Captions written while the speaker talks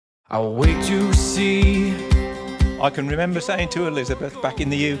I'll wait to see. I can remember saying to Elizabeth back in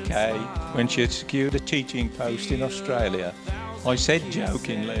the UK when she had secured a teaching post in Australia, I said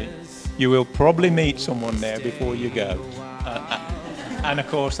jokingly, "You will probably meet someone there before you go." And of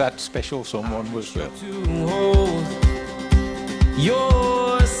course that special someone was Will. To hold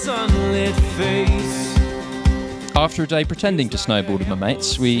your sunlit face. After a day pretending to snowboard with my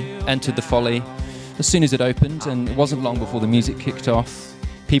mates, we entered the Folly as soon as it opened, and it wasn't long before the music kicked off.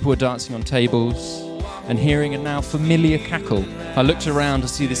 People were dancing on tables and hearing a now familiar cackle. I looked around to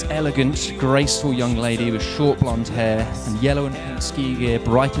see this elegant, graceful young lady with short blonde hair and yellow and pink ski gear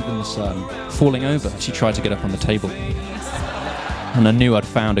brighter than the sun, falling over. She tried to get up on the table, and I knew I'd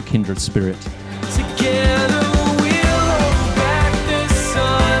found a kindred spirit. Together we'll hold back the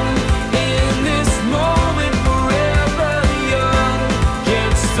sun in this moment, forever young.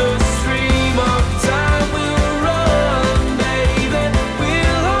 Against the stream of time we'll run, baby.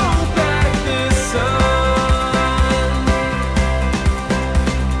 We'll hold back the sun.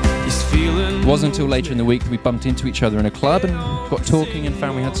 This feeling. It wasn't until later in the week that we bumped into each other in a club and got talking and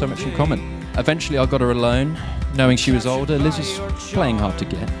found we had so much in common. Eventually I got her alone. Knowing she was older, Liz was playing hard to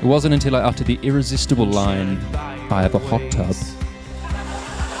get. It wasn't until I uttered the irresistible line, "I have a hot tub,"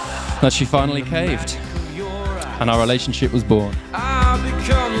 that she finally caved, and our relationship was born. I've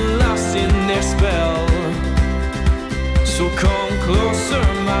become lost in their spell. So come closer,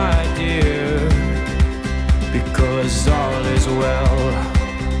 my dear, because all is well.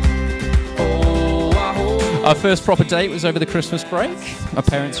 Oh, I hope. Our first proper date was over the Christmas break. My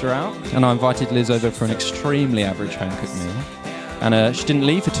parents were out, and I invited Liz over for an extremely average home-cooked meal. And she didn't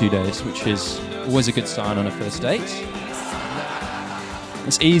leave for 2 days, which is always a good sign on a first date.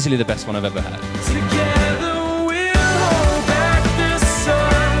 It's easily the best one I've ever had. Together we'll hold back the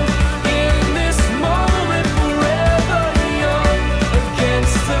sun in this moment, forever young.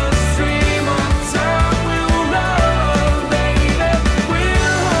 Against the stream of time we'll run, baby.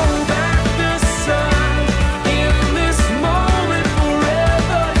 We'll hold back the sun in this moment,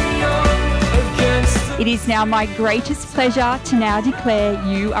 forever young. Against the It is now my greatest pleasure to now declare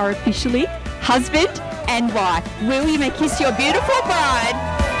you are officially husband and wife. Will you make kiss your beautiful bride?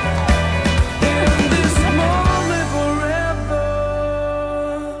 in this moment, forever.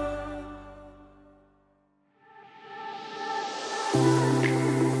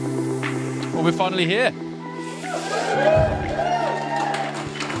 Well, we're finally here.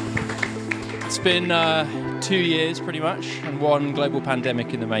 It's been 2 years, pretty much, and one global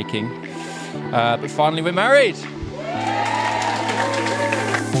pandemic in the making. But finally, we're married.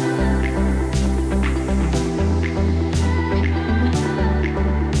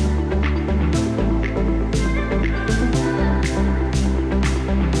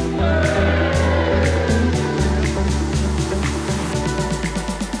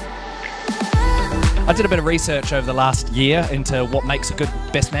 I did a bit of research over the last year into what makes a good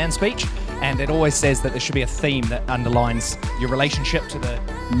best man speech, and it always says that there should be a theme that underlines your relationship to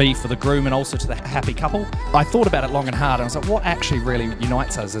me for the groom and also to the happy couple. I thought about it long and hard, and I was like, what actually really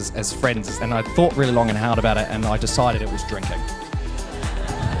unites us as friends? And I thought really long and hard about it, and I decided it was drinking.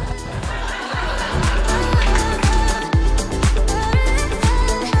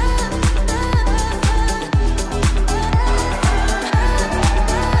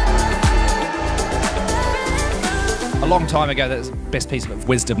 A long time ago, that's the best piece of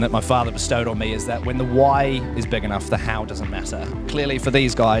wisdom that my father bestowed on me, is that when the why is big enough, the how doesn't matter. Clearly for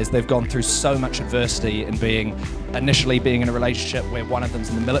these guys, they've gone through so much adversity in initially being in a relationship where one of them's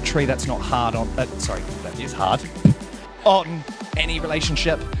in the military. That's not hard on, that is hard on any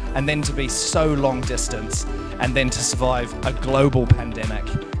relationship, and then to be so long distance, and then to survive a global pandemic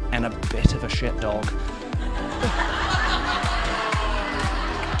and a bit of a shit dog.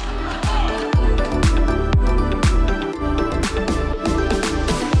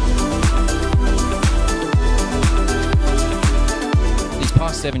 These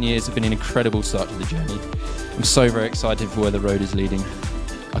past 7 years have been an incredible start to the journey. I'm so very excited for where the road is leading.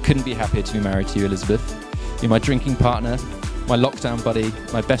 I couldn't be happier to be married to you, Elizabeth. You're my drinking partner, my lockdown buddy,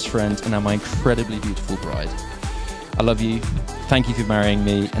 my best friend, and now my incredibly beautiful bride. I love you. Thank you for marrying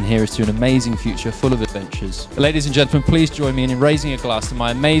me, and here is to an amazing future full of adventures. Ladies and gentlemen, please join me in raising a glass to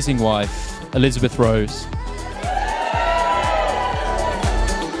my amazing wife, Elizabeth Rose.